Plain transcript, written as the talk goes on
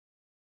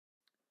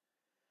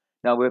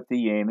Now if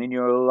the aim in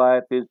your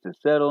life is to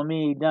settle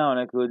me down,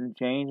 I couldn't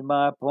change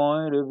my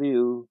point of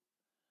view.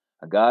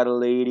 I got a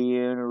lady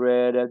in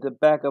red at the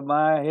back of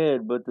my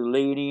head, but the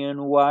lady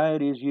in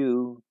white is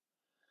you.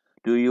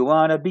 Do you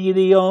want to be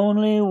the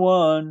only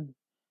one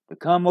to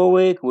come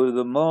awake with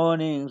the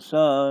morning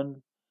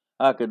sun?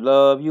 I could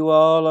love you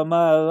all of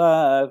my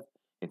life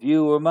if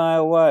you were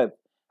my wife.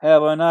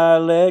 Haven't I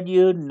let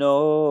you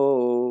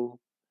know?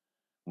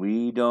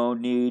 We don't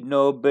need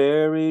no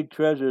buried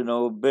treasure,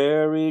 no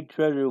buried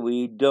treasure,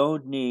 we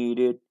don't need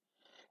it.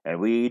 And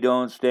we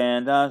don't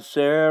stand on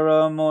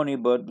ceremony,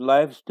 but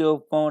life's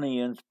still phony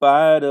in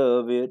spite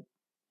of it.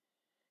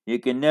 You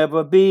can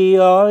never be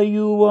all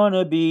you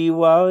wanna be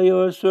while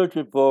you're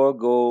searching for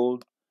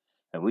gold.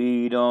 And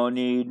we don't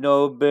need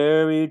no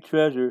buried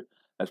treasure,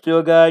 I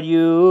still got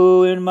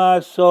you in my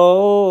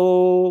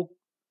soul.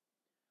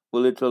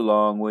 Well, it's a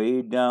long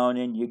way down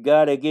and you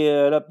gotta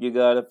get up, you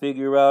gotta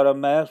figure out a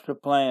master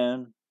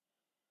plan.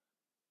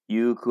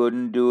 You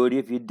couldn't do it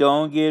if you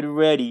don't get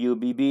ready, you'll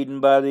be beaten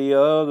by the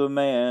other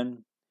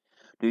man.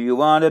 Do you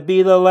want to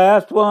be the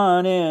last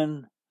one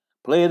in?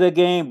 Play the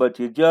game, but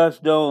you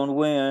just don't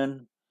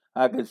win.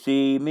 I could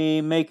see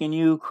me making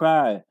you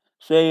cry,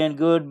 saying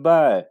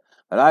goodbye,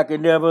 but I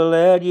could never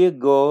let you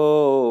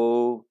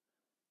go.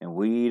 And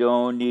we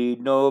don't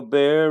need no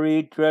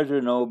buried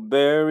treasure, no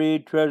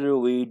buried treasure,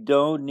 we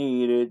don't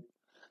need it.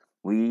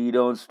 We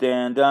don't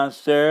stand on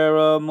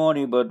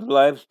ceremony, but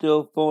life's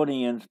still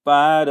phony in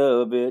spite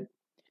of it.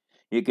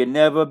 You can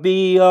never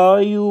be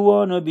all you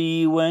wanna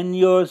be when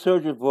you're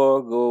searching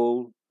for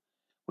gold.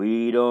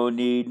 We don't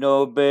need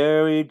no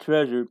buried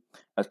treasure,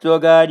 I still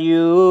got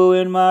you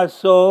in my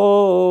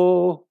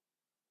soul.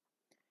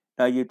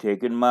 Now you're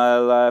taking my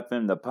life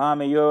in the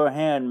palm of your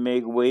hand,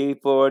 make way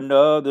for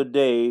another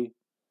day.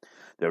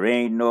 There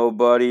ain't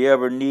nobody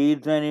ever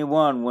needs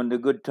anyone when the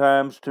good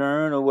times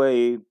turn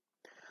away.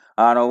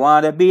 I don't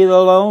want to be the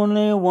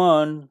lonely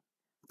one,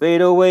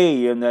 fade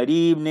away in that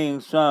evening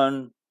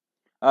sun.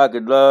 I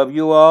could love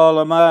you all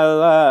of my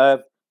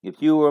life if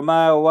you were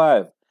my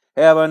wife.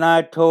 Haven't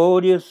I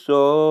told you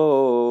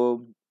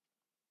so?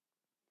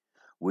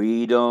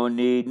 We don't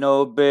need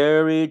no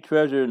buried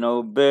treasure,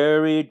 no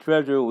buried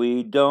treasure,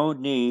 we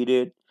don't need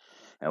it.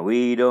 And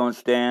we don't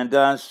stand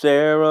on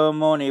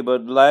ceremony,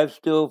 but life's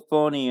still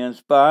phony in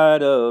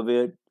spite of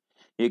it.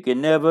 You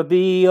can never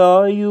be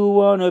all you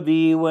wanna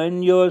be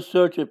when you're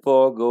searching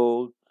for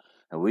gold.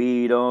 And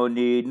we don't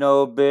need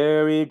no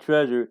buried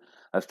treasure,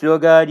 I still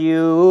got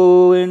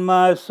you in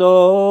my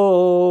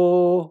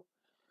soul.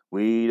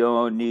 We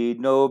don't need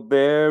no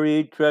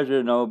buried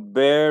treasure, no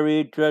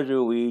buried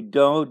treasure, we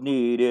don't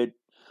need it.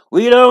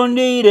 We don't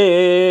need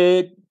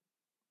it.